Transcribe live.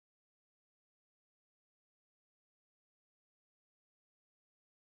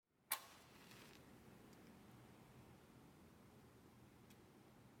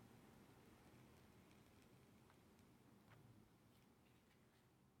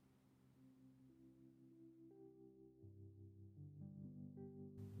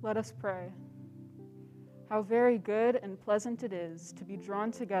Let us pray. How very good and pleasant it is to be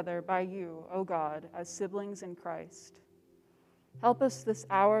drawn together by you, O God, as siblings in Christ. Help us this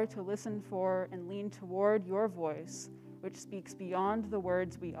hour to listen for and lean toward your voice, which speaks beyond the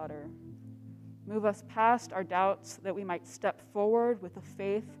words we utter. Move us past our doubts that we might step forward with a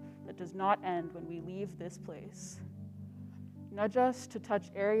faith that does not end when we leave this place. Nudge us to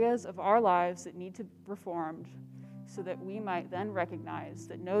touch areas of our lives that need to be reformed, so that we might then recognize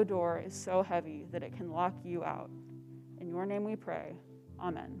that no door is so heavy that it can lock you out. In your name we pray.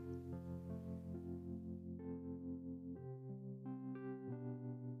 Amen.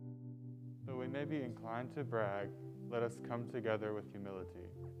 Though we may be inclined to brag, let us come together with humility.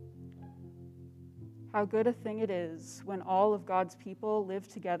 How good a thing it is when all of God's people live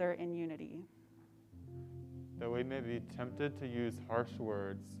together in unity. Though we may be tempted to use harsh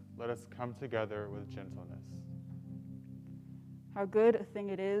words, let us come together with gentleness. How good a thing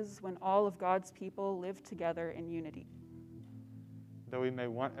it is when all of God's people live together in unity. Though we may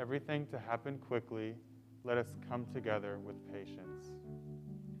want everything to happen quickly, let us come together with patience.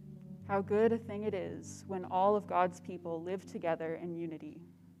 How good a thing it is when all of God's people live together in unity.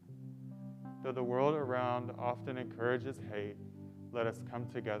 Though the world around often encourages hate, let us come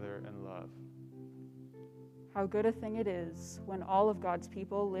together in love. How good a thing it is when all of God's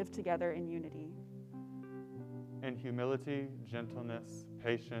people live together in unity. In humility, gentleness,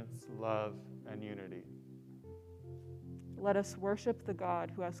 patience, love, and unity. Let us worship the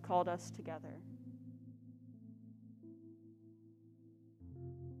God who has called us together.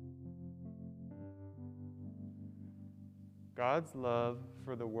 God's love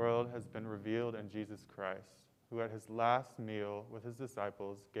for the world has been revealed in Jesus Christ, who at his last meal with his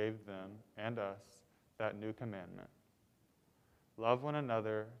disciples gave them and us that new commandment. Love one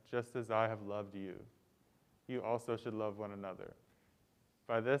another just as I have loved you. You also should love one another.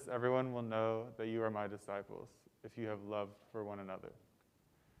 By this everyone will know that you are my disciples, if you have love for one another.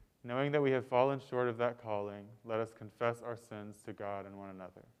 Knowing that we have fallen short of that calling, let us confess our sins to God and one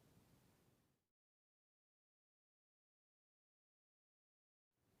another.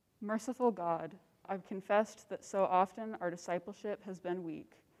 Merciful God, I've confessed that so often our discipleship has been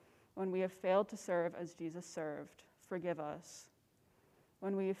weak. When we have failed to serve as Jesus served, forgive us.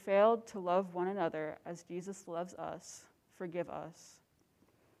 When we have failed to love one another as Jesus loves us, forgive us.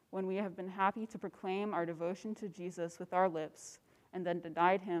 When we have been happy to proclaim our devotion to Jesus with our lips and then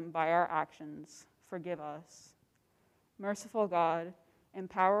denied him by our actions, forgive us. Merciful God,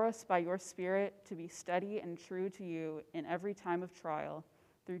 empower us by your Spirit to be steady and true to you in every time of trial,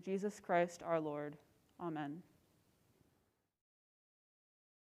 through Jesus Christ our Lord. Amen.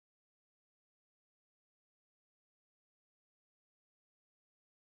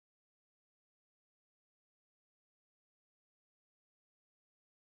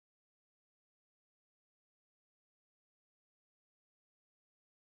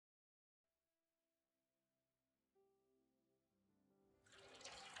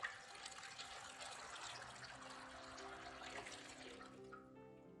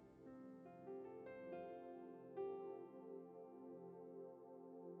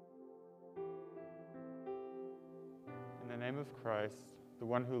 In the name of Christ, the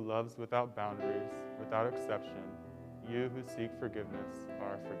one who loves without boundaries, without exception, you who seek forgiveness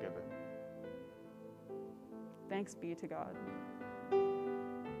are forgiven. Thanks be to God.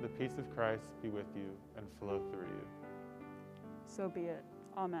 The peace of Christ be with you and flow through you. So be it.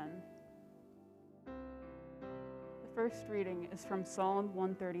 Amen. The first reading is from Psalm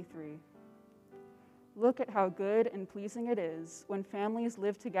 133. Look at how good and pleasing it is when families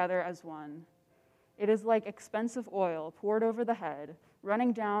live together as one. It is like expensive oil poured over the head,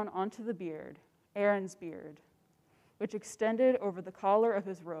 running down onto the beard, Aaron's beard, which extended over the collar of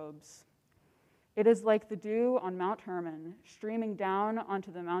his robes. It is like the dew on Mount Hermon, streaming down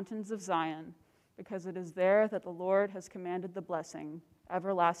onto the mountains of Zion, because it is there that the Lord has commanded the blessing,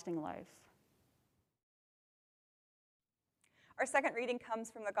 everlasting life. Our second reading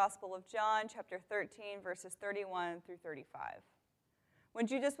comes from the Gospel of John, chapter 13, verses 31 through 35. When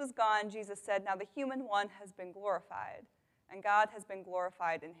Judas was gone, Jesus said, "Now the human one has been glorified, and God has been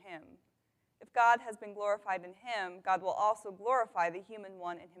glorified in him. If God has been glorified in him, God will also glorify the human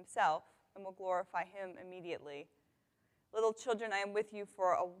one in himself, and will glorify him immediately. Little children, I am with you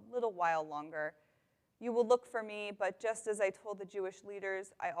for a little while longer. You will look for me, but just as I told the Jewish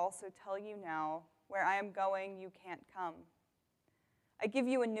leaders, I also tell you now, where I am going, you can't come. I give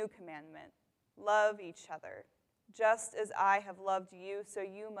you a new commandment. Love each other. Just as I have loved you, so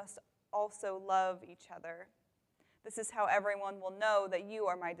you must also love each other. This is how everyone will know that you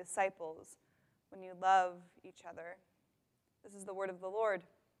are my disciples, when you love each other." This is the word of the Lord.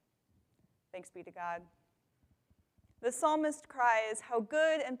 Thanks be to God. The psalmist cries, "How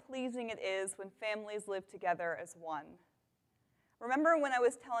good and pleasing it is when families live together as one." Remember when I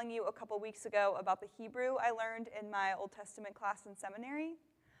was telling you a couple weeks ago about the Hebrew I learned in my Old Testament class in seminary?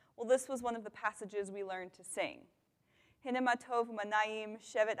 Well, this was one of the passages we learned to sing. Hine ma tov u'manayim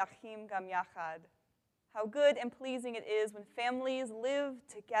shevet achim gam yachad. How good and pleasing it is when families live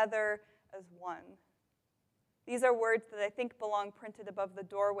together as one. These are words that I think belong printed above the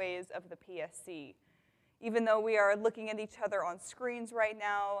doorways of the PSC. Even though we are looking at each other on screens right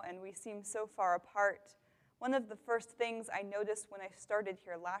now and we seem so far apart, one of the first things I noticed when I started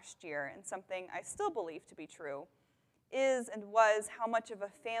here last year, and something I still believe to be true, is and was how much of a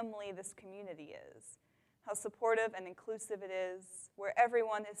family this community is, how supportive and inclusive it is, where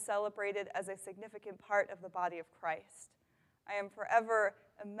everyone is celebrated as a significant part of the body of Christ. I am forever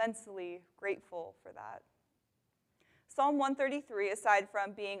immensely grateful for that. Psalm 133, aside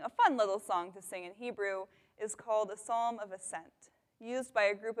from being a fun little song to sing in Hebrew, is called a psalm of ascent, used by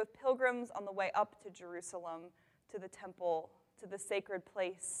a group of pilgrims on the way up to Jerusalem, to the temple, to the sacred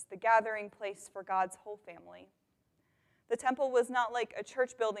place, the gathering place for God's whole family. The temple was not like a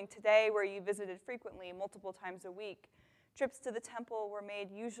church building today where you visited frequently, multiple times a week. Trips to the temple were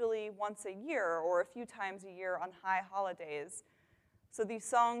made usually once a year or a few times a year on high holidays. So these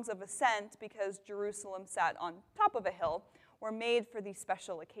songs of ascent, because Jerusalem sat on top of a hill, were made for these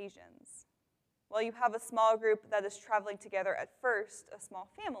special occasions. While you have a small group that is traveling together at first, a small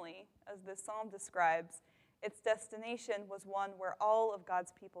family, as this psalm describes, its destination was one where all of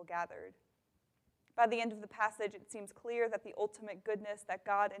God's people gathered. By the end of the passage, it seems clear that the ultimate goodness that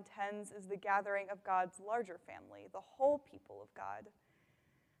God intends is the gathering of God's larger family, the whole people of God.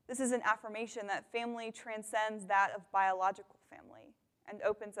 This is an affirmation that family transcends that of biological family and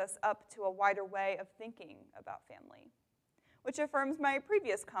opens us up to a wider way of thinking about family, which affirms my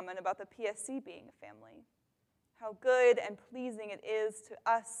previous comment about the PSC being a family. How good and pleasing it is to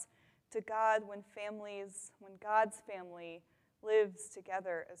us, to God, when God's family lives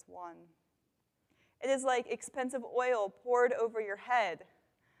together as one. It is like expensive oil poured over your head.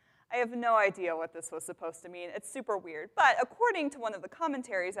 I have no idea what this was supposed to mean. It's super weird. But according to one of the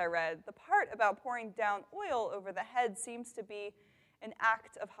commentaries I read, the part about pouring down oil over the head seems to be an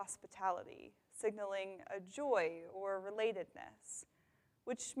act of hospitality, signaling a joy or relatedness,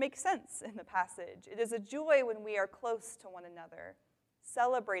 which makes sense in the passage. It is a joy when we are close to one another,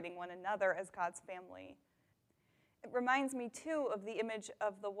 celebrating one another as God's family. It reminds me, too, of the image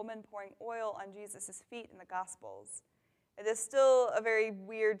of the woman pouring oil on Jesus' feet in the Gospels. It is still a very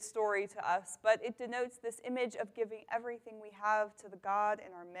weird story to us, but it denotes this image of giving everything we have to the God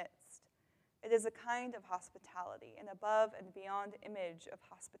in our midst. It is a kind of hospitality, an above and beyond image of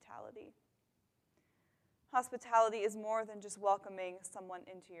hospitality. Hospitality is more than just welcoming someone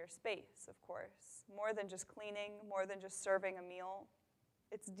into your space, of course, more than just cleaning, more than just serving a meal.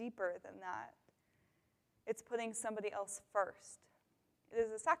 It's deeper than that. It's putting somebody else first. It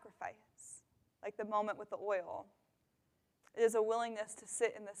is a sacrifice, like the moment with the oil. It is a willingness to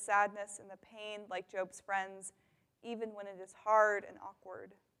sit in the sadness and the pain like Job's friends, even when it is hard and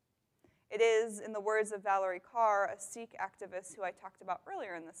awkward. It is, in the words of Valerie Carr, a Sikh activist who I talked about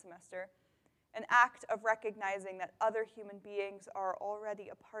earlier in the semester, an act of recognizing that other human beings are already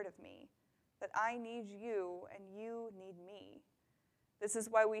a part of me, that I need you and you need me. This is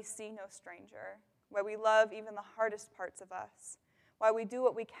why we see no stranger, why we love even the hardest parts of us, why we do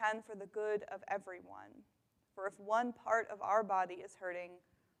what we can for the good of everyone. For if one part of our body is hurting,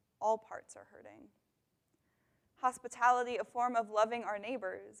 all parts are hurting. Hospitality, a form of loving our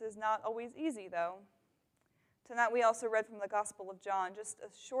neighbors, is not always easy, though. Tonight we also read from the Gospel of John, just a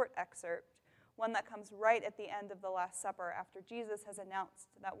short excerpt, one that comes right at the end of the Last Supper after Jesus has announced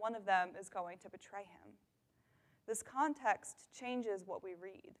that one of them is going to betray him. This context changes what we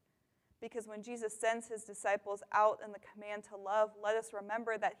read, because when Jesus sends his disciples out in the command to love, let us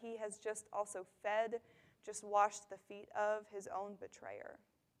remember that he has just also fed, just washed the feet of his own betrayer.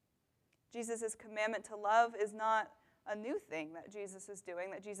 Jesus' commandment to love is not a new thing that Jesus is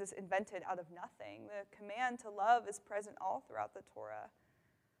doing, that Jesus invented out of nothing. The command to love is present all throughout the Torah.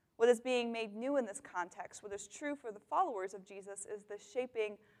 What is being made new in this context, what is true for the followers of Jesus, is the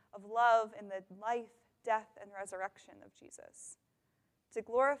shaping of love in the life, death, and resurrection of Jesus. To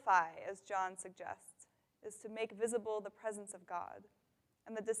glorify, as John suggests, is to make visible the presence of God.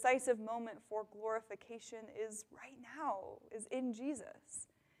 And the decisive moment for glorification is right now, is in Jesus.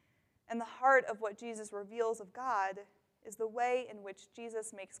 And the heart of what Jesus reveals of God is the way in which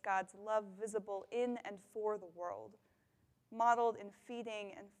Jesus makes God's love visible in and for the world, modeled in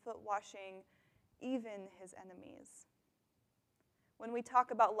feeding and foot washing even his enemies. When we talk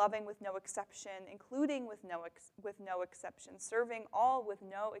about loving with no exception, including with no exception, serving all with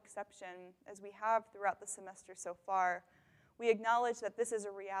no exception, as we have throughout the semester so far, we acknowledge that this is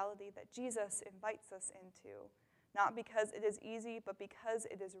a reality that Jesus invites us into, not because it is easy, but because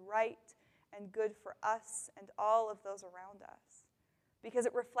it is right and good for us and all of those around us, because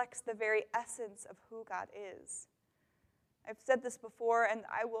it reflects the very essence of who God is. I've said this before, and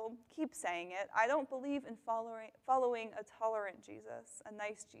I will keep saying it. I don't believe in following a tolerant Jesus, a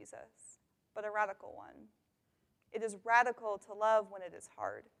nice Jesus, but a radical one. It is radical to love when it is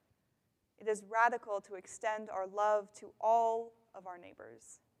hard. It is radical to extend our love to all of our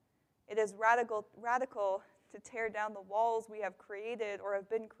neighbors. It is radical to tear down the walls we have created or have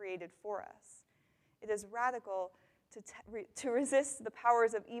been created for us. It is radical to resist the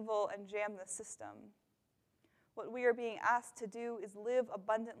powers of evil and jam the system. What we are being asked to do is live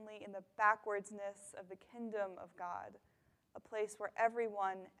abundantly in the backwardsness of the kingdom of God, a place where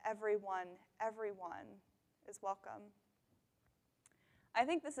everyone is welcome. I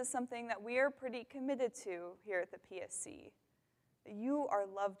think this is something that we are pretty committed to here at the PSC. That you are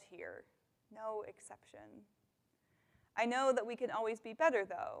loved here, no exception. I know that we can always be better,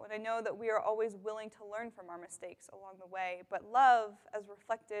 though, and I know that we are always willing to learn from our mistakes along the way, but love, as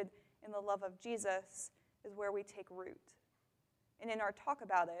reflected in the love of Jesus, is where we take root. And in our talk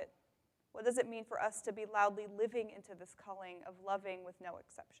about it, what does it mean for us to be loudly living into this calling of loving with no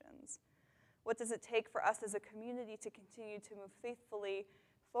exceptions? What does it take for us as a community to continue to move faithfully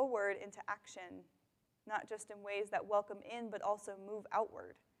forward into action, not just in ways that welcome in, but also move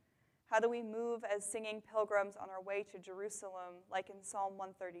outward? How do we move as singing pilgrims on our way to Jerusalem, like in Psalm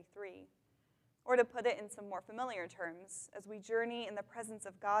 133? Or to put it in some more familiar terms, as we journey in the presence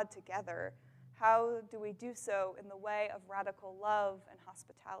of God together, how do we do so in the way of radical love and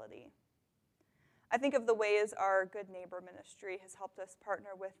hospitality? I think of the ways our Good Neighbor ministry has helped us partner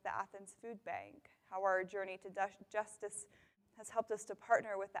with the Athens Food Bank, how our journey to justice has helped us to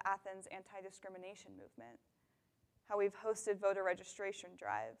partner with the Athens anti-discrimination movement, how we've hosted voter registration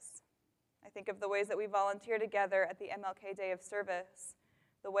drives. I think of the ways that we volunteer together at the MLK Day of Service,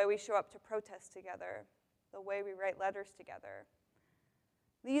 the way we show up to protest together, the way we write letters together.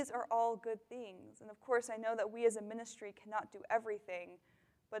 These are all good things, and of course I know that we as a ministry cannot do everything,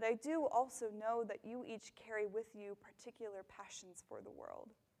 but I do also know that you each carry with you particular passions for the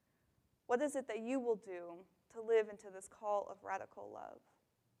world. What is it that you will do to live into this call of radical love?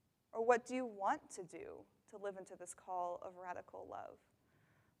 Or what do you want to do to live into this call of radical love?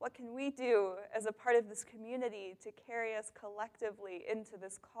 What can we do as a part of this community to carry us collectively into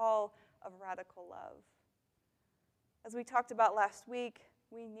this call of radical love? As we talked about last week,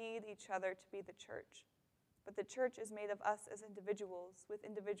 we need each other to be the church. But the church is made of us as individuals with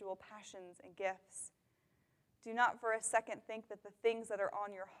individual passions and gifts. Do not for a second think that the things that are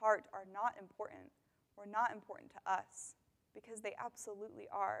on your heart are not important or not important to us, because they absolutely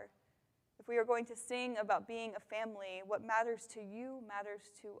are. If we are going to sing about being a family, what matters to you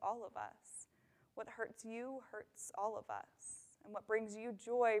matters to all of us. What hurts you hurts all of us. And what brings you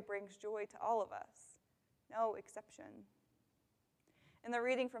joy brings joy to all of us. No exception. In the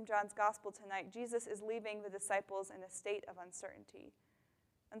reading from John's Gospel tonight, Jesus is leaving the disciples in a state of uncertainty.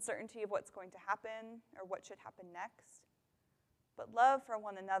 Uncertainty of what's going to happen or what should happen next. But love for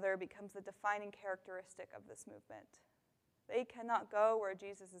one another becomes the defining characteristic of this movement. They cannot go where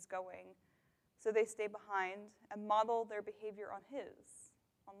Jesus is going, so they stay behind and model their behavior on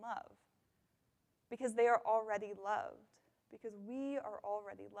love. Because they are already loved. Because we are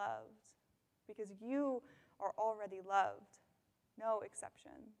already loved. Because you are already loved. No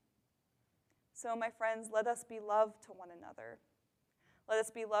exception. So, my friends, let us be love to one another. Let us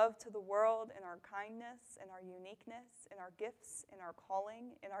be love to the world in our kindness, in our uniqueness, in our gifts, in our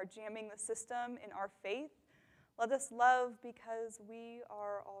calling, in our jamming the system, in our faith. Let us love because we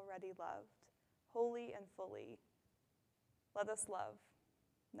are already loved, wholly and fully. Let us love,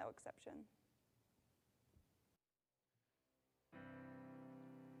 no exception.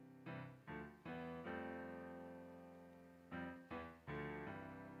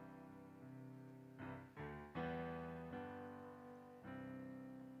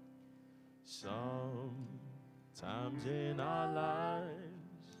 Sometimes in our lives,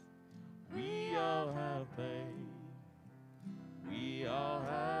 we all have pain, we all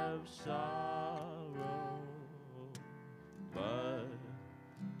have sorrow, but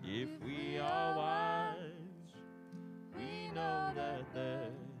if we are wise, we know that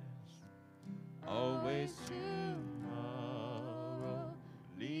there's always tomorrow.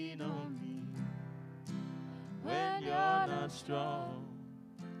 Lean on me when you're not strong.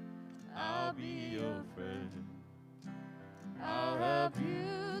 I'll be your friend. I'll help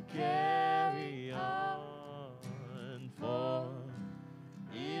you carry on, for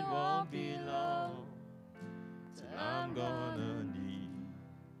it won't be long till I'm gonna need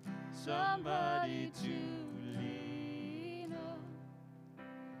somebody to lean on.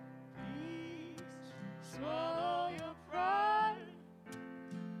 Please swallow your pride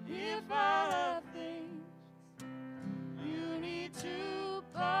if I have things you need to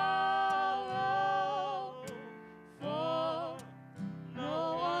borrow, for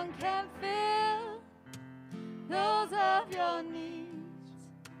no one can fill those of your needs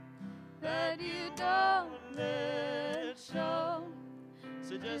that you don't let show.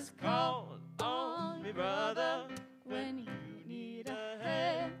 So just call on me, brother, when you need a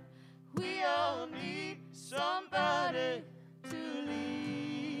hand. We all need somebody to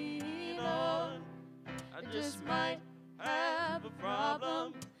lean on. I just might have a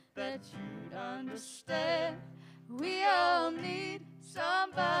problem that you'd understand. We all need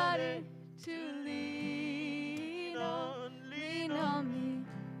somebody to lean on. Lean on me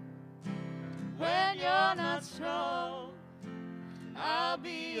when you're not strong. I'll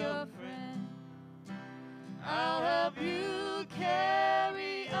be your friend. I'll help you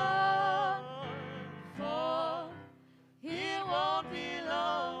carry on, for it won't be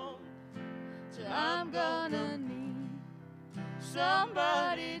long till I'm gonna need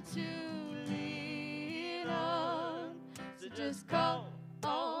somebody to lean on. So just call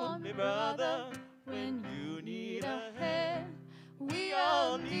on me, brother, when you need a hand. We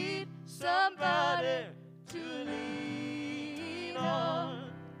all need somebody to lean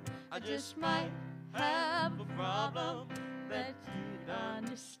on. I just might have a problem that you'd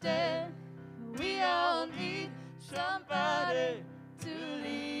understand. We all need somebody to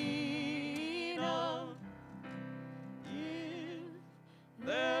lean on. If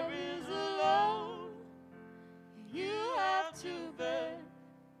there is a load you have to bear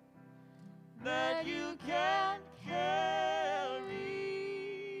that you can't carry,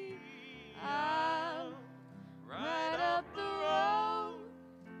 I'll ride up the road.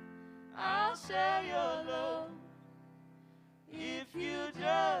 I'll share your load if you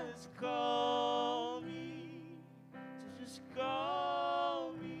just call me. So just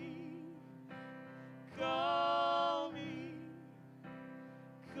call me, call me,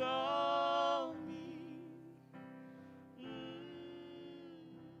 call me.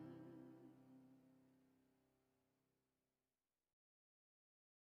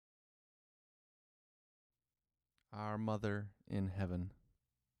 Our Mother in heaven,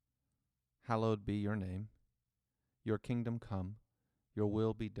 hallowed be your name. Your kingdom come, your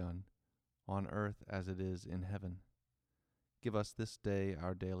will be done, on earth as it is in heaven. Give us this day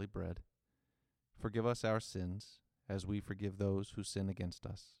our daily bread. Forgive us our sins, as we forgive those who sin against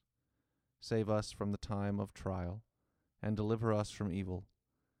us. Save us from the time of trial, and deliver us from evil.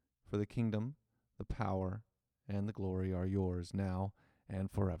 For the kingdom, the power, and the glory are yours now and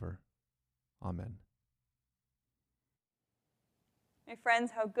forever. Amen. My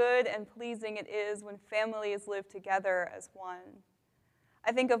friends, how good and pleasing it is when families live together as one.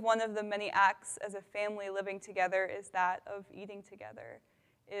 I think of one of the many acts as a family living together is that of eating together,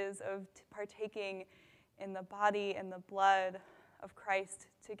 is of partaking in the body and the blood of Christ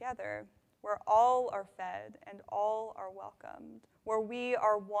together, where all are fed and all are welcomed, where we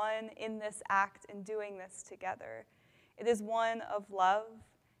are one in this act and doing this together. It is one of love,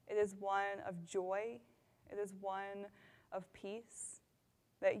 it is one of joy, it is one of peace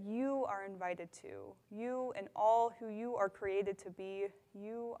that you are invited to. You and all who you are created to be,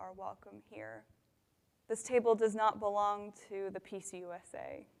 you are welcome here. This table does not belong to the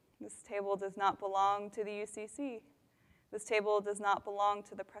PCUSA. This table does not belong to the UCC. This table does not belong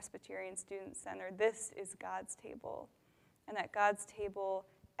to the Presbyterian Student Center. This is God's table. And at God's table,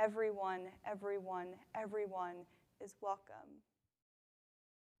 everyone, everyone, everyone is welcome.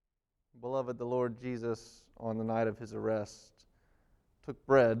 Beloved, the Lord Jesus, on the night of his arrest, took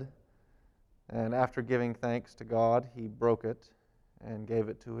bread, and after giving thanks to God, he broke it and gave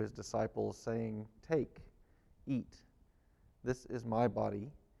it to his disciples, saying, "Take, eat. This is my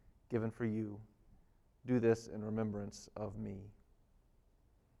body, given for you. Do this in remembrance of me."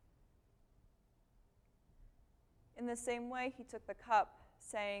 In the same way, he took the cup,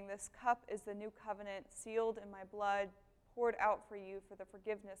 saying, "This cup is the new covenant, sealed in my blood, poured out for you for the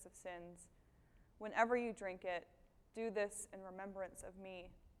forgiveness of sins. Whenever you drink it, do this in remembrance of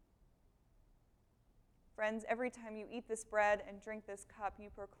me." Friends, every time you eat this bread and drink this cup, you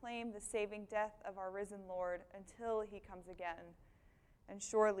proclaim the saving death of our risen Lord until he comes again. And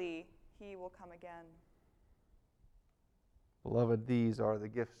surely he will come again. Beloved, these are the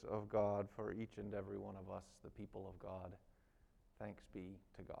gifts of God for each and every one of us, the people of God. Thanks be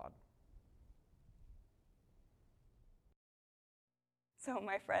to God. So,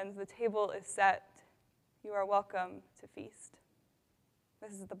 my friends, the table is set. You are welcome to feast.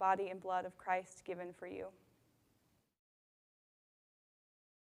 This is the body and blood of Christ given for you.